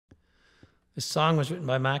This song was written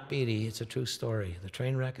by Mac Beattie. It's a true story. The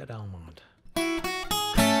train wreck at Almonte.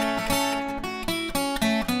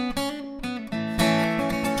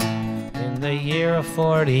 In the year of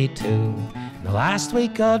 42, in the last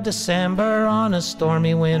week of December, on a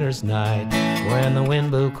stormy winter's night, when the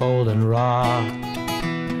wind blew cold and raw,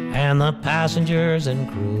 and the passengers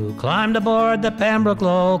and crew climbed aboard the Pembroke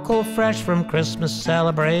local, fresh from Christmas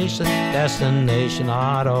celebration, destination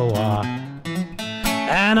Ottawa.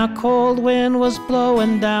 And a cold wind was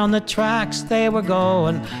blowing down the tracks they were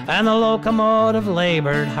going, and the locomotive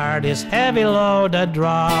labored hard, his heavy load to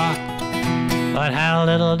draw. But how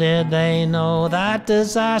little did they know that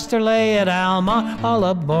disaster lay at Almonte, all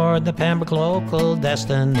aboard the Pembroke local,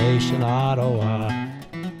 destination Ottawa.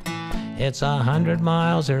 It's 100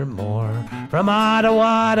 miles or more from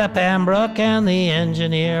Ottawa to Pembroke, and the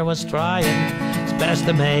engineer was trying his best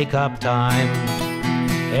to make up time.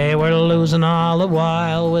 They were losing all the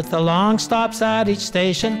while with the long stops at each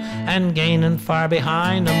station, and gaining far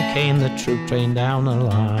behind them came the troop train down the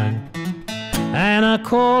line. And a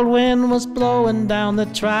cold wind was blowing down the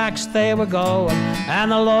tracks they were going, and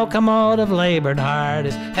the locomotive labored hard,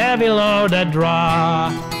 his heavy load to draw.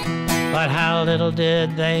 But how little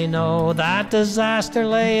did they know that disaster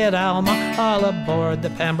lay at Almonte, all aboard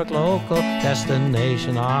the Pembroke local,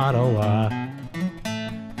 destination Ottawa.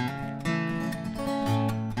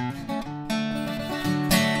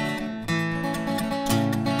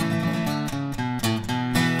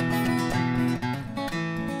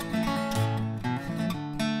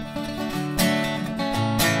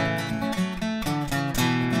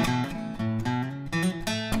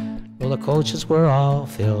 Well, the coaches were all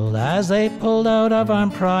filled as they pulled out of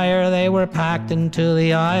Arnprior. They were packed into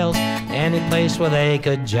the aisles, any place where they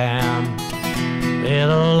could jam. With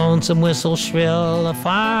a lonesome whistle shrill, the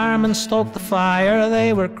firemen stoked the fire.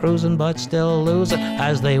 They were cruising but still losing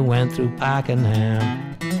as they went through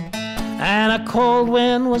Pakenham. And a cold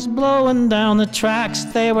wind was blowing down the tracks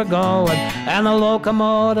they were going, and the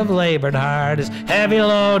locomotive labored hard, his heavy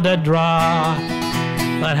load to draw.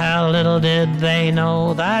 But how little did they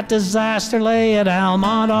know that disaster lay at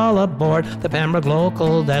Almonte, all aboard the Pembroke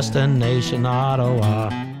local, destination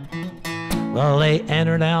Ottawa. Well, they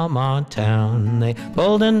entered Almonte town, they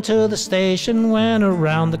pulled into the station, when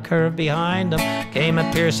around the curve behind them came a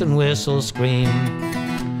piercing whistle scream.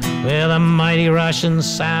 With a mighty rushing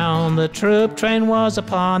sound, the troop train was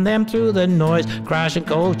upon them. Through the noise, crashing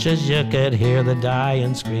coaches, you could hear the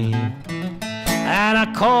dying scream. And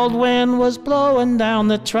a cold wind was blowing down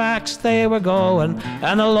the tracks they were going,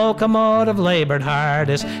 and the locomotive labored hard,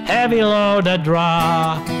 his heavy load to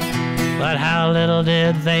draw. But how little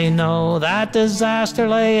did they know that disaster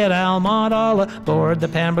lay at Almonte, all aboard the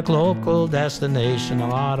Pembroke local, destination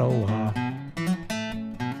Ottawa.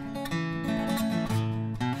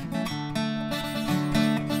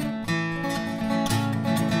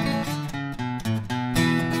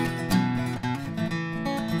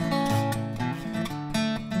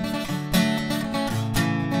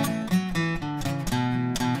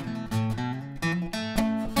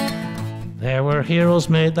 There were heroes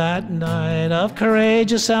made that night of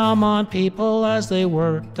courageous Almonte people, as they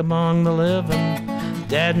worked among the living,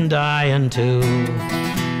 dead and dying too.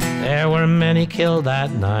 There were many killed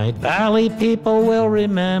that night, valley people will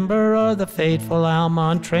remember, or the fateful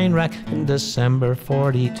Almonte train wreck in December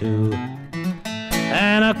 42.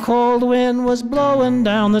 And a cold wind was blowing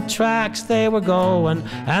down the tracks they were going,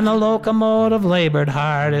 and the locomotive labored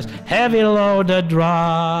hard, his heavy load to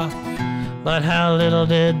draw. But how little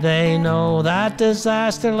did they know that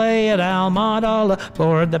disaster lay at Almonte, all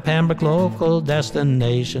aboard the Pembroke local,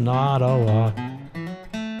 destination Ottawa.